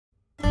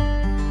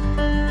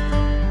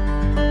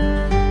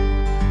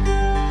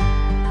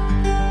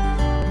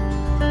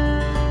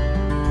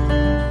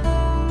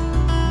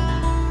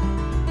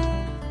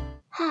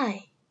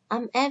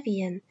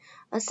Avian,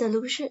 a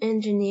solution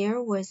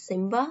engineer with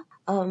Simba,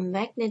 a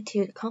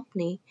magnitude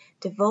company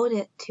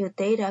devoted to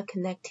data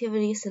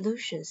connectivity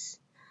solutions.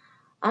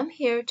 I'm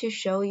here to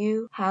show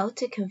you how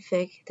to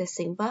configure the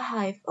Simba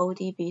Hive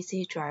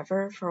ODBC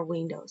driver for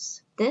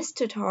Windows. This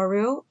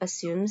tutorial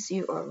assumes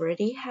you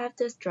already have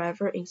this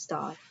driver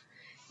installed.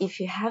 If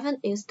you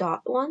haven't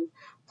installed one,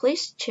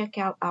 please check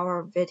out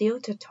our video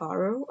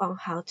tutorial on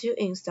how to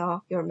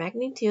install your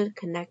magnitude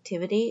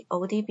connectivity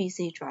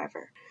ODBC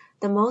driver.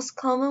 The most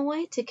common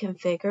way to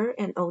configure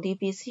an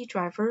ODBC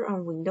driver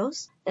on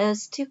Windows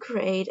is to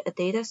create a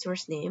data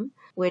source name,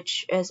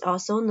 which is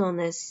also known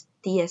as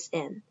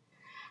DSN.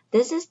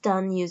 This is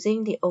done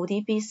using the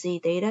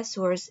ODBC Data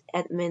Source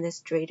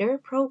Administrator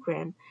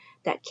program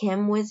that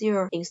came with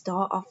your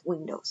install of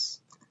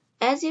Windows.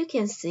 As you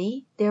can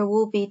see, there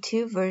will be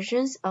two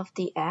versions of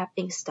the app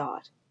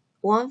installed,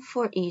 one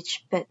for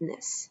each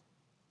business.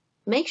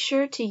 Make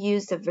sure to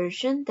use the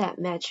version that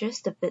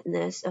matches the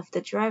business of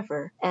the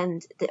driver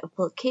and the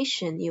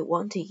application you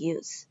want to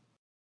use.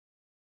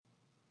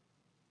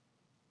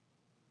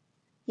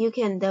 You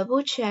can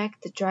double-check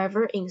the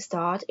driver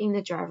installed in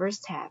the Drivers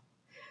tab.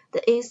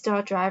 The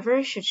install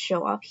driver should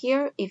show up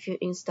here if you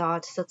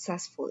installed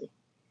successfully.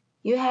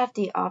 You have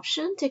the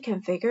option to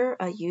configure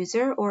a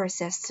user or a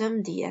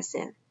system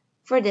DSN.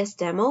 For this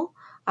demo,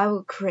 I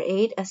will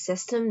create a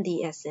system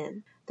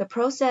DSN. The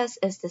process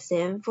is the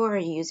same for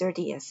a user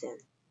DSN.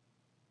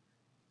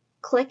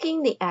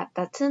 Clicking the Add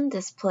button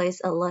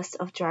displays a list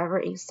of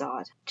drivers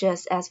installed,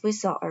 just as we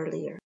saw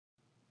earlier.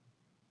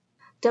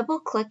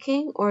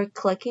 Double-clicking or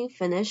clicking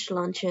Finish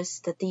launches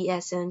the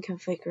DSN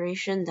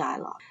configuration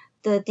dialog.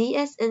 The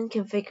DSN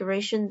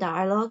configuration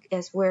dialog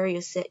is where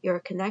you set your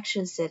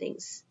connection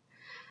settings.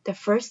 The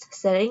first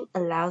setting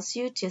allows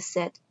you to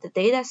set the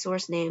data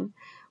source name,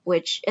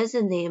 which is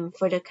a name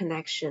for the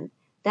connection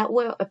that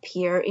will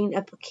appear in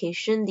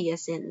application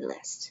DSN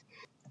list.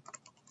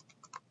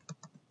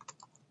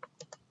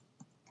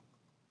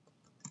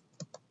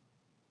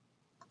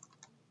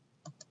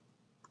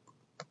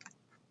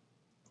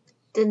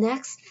 The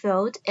next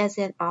field is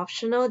an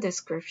optional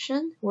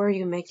description where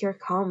you make your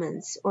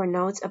comments or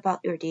notes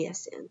about your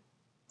DSN.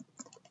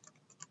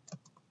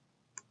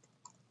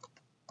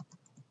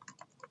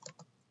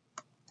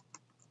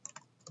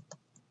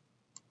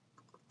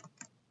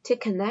 To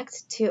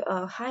connect to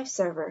a Hive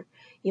server,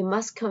 you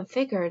must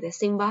configure the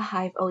Simba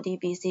Hive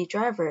ODBC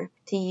driver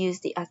to use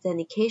the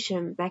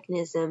authentication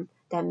mechanism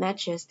that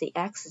matches the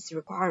access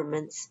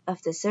requirements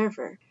of the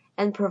server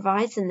and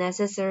provides the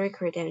necessary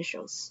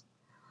credentials.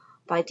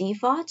 By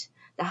default,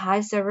 the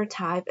Hive server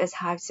type is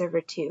Hive Server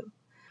 2.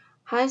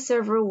 Hive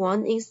Server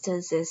 1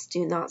 instances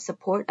do not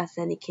support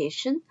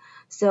authentication,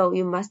 so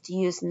you must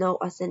use no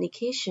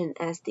authentication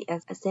as the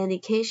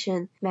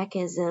authentication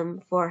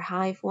mechanism for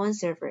Hive 1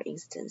 server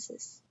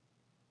instances.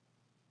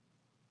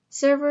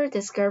 Server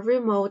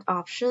Discovery Mode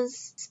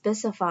options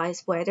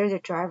specifies whether the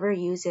driver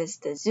uses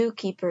the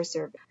Zookeeper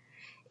server.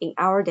 In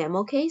our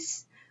demo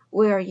case,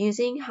 we are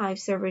using Hive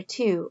Server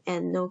 2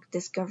 and no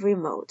Discovery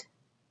Mode.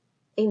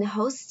 In the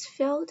Hosts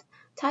field,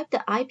 type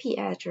the IP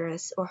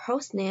address or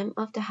host name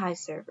of the Hive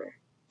server.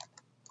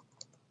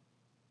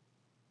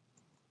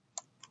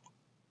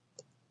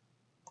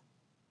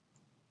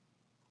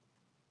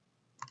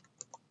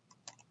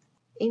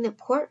 In the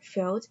Port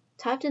field,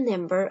 type the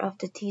number of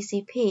the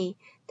TCP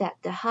that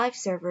the Hive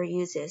server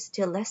uses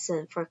to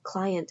listen for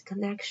client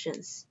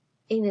connections.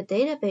 In the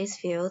Database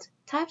field,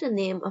 type the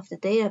name of the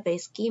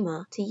database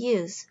schema to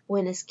use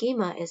when the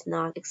schema is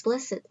not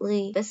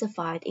explicitly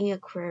specified in a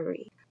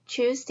query.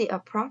 Choose the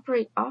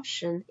appropriate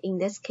option, in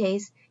this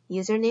case,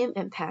 username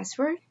and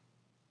password,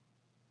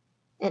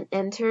 and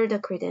enter the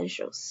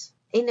credentials.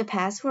 In the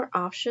password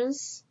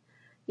options,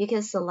 you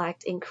can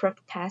select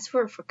encrypt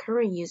password for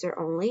current user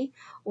only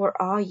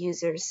or all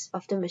users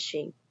of the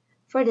machine.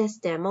 For this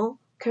demo,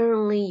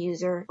 currently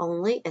user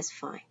only is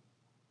fine.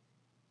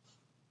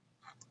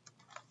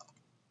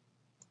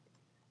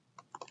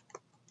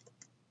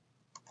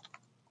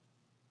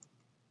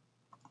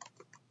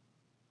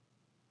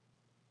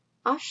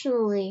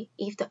 Optionally,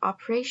 if the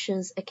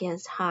operations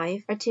against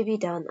Hive are to be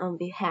done on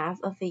behalf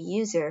of a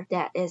user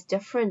that is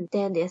different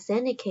than the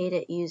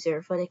authenticated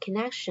user for the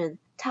connection,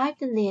 type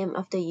the name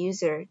of the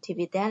user to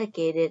be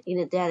delegated in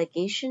the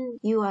Delegation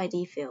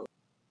UID field.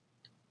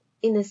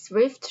 In the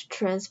Swift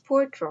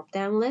Transport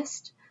drop-down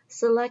list,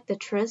 select the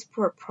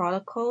transport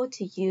protocol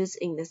to use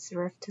in the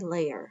Swift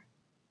layer.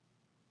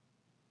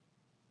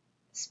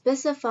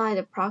 Specify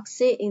the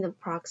proxy in the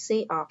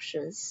Proxy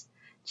options.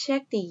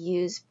 Check the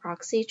Use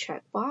Proxy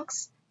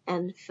checkbox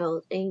and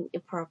fill in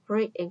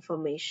appropriate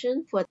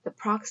information for the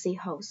proxy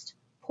host,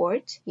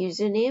 port,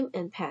 username,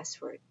 and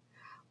password.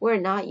 We're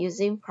not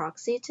using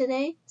proxy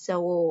today,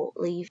 so we'll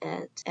leave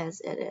it as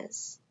it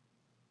is.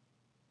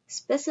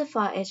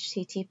 Specify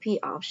HTTP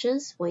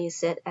options when you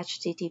set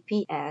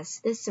HTTP as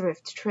the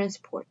Swift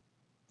transport.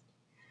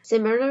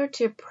 Similar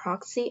to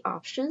proxy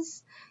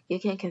options,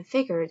 you can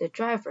configure the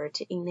driver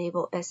to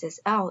enable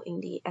SSL in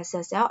the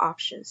SSL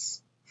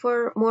options.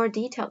 For more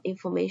detailed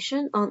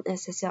information on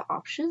SSL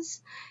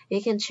options,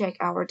 you can check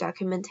our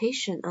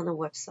documentation on the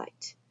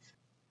website.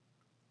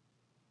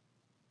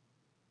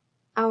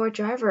 Our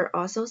driver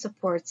also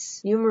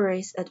supports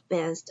numerous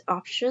advanced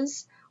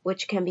options,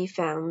 which can be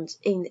found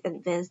in the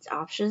Advanced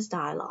Options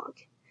dialog.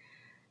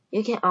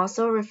 You can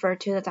also refer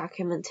to the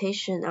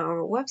documentation on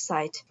our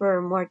website for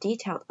a more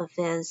detailed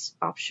Advanced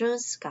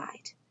Options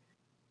guide.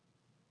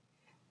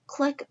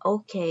 Click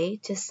OK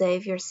to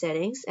save your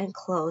settings and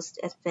close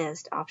the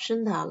Advanced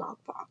Option dialog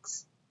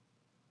box.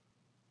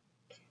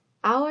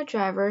 Our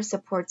driver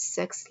supports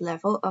 6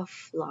 levels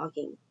of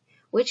logging,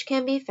 which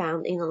can be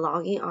found in the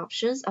logging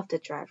options of the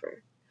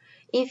driver.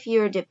 If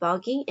you're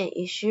debugging an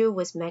issue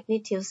with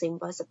Magnitude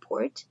Simba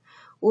support,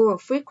 we will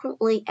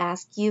frequently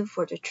ask you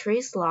for the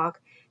trace log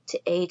to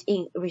aid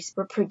in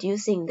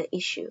reproducing the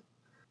issue.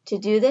 To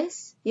do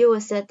this, you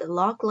will set the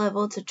log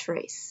level to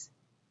trace,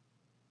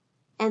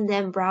 and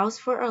then browse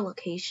for a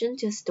location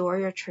to store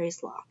your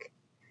trace log.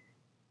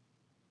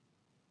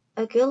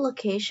 A good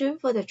location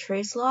for the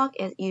trace log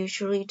is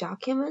usually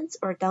documents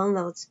or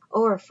downloads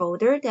or a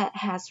folder that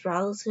has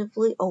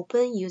relatively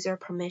open user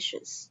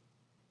permissions.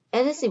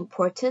 It is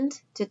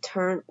important to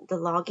turn the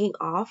logging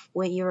off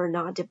when you are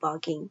not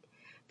debugging,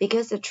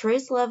 because the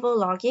trace level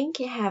logging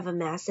can have a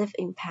massive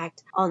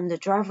impact on the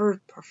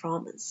driver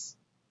performance.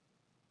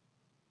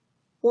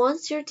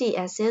 Once your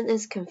DSN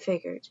is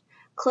configured,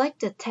 click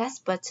the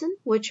Test button,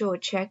 which will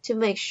check to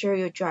make sure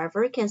your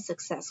driver can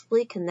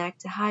successfully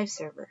connect to Hive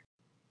server.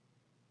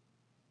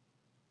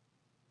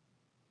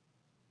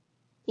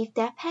 If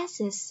that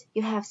passes,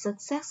 you have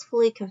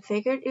successfully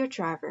configured your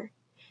driver.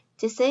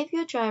 To save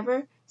your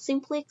driver,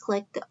 simply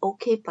click the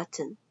OK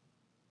button.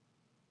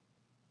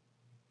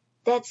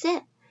 That's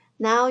it!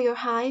 Now your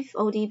Hive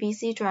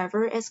ODBC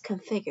driver is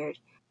configured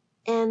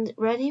and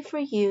ready for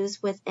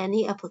use with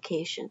any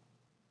application.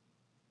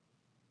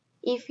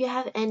 If you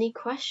have any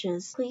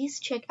questions, please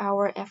check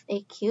our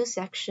FAQ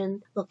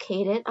section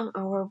located on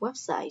our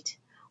website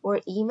or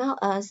email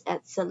us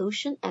at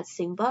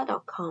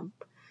solution@simba.com.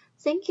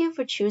 Thank you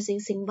for choosing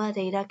Simba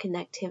Data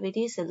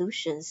Connectivity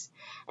Solutions,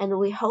 and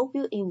we hope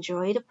you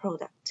enjoy the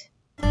product.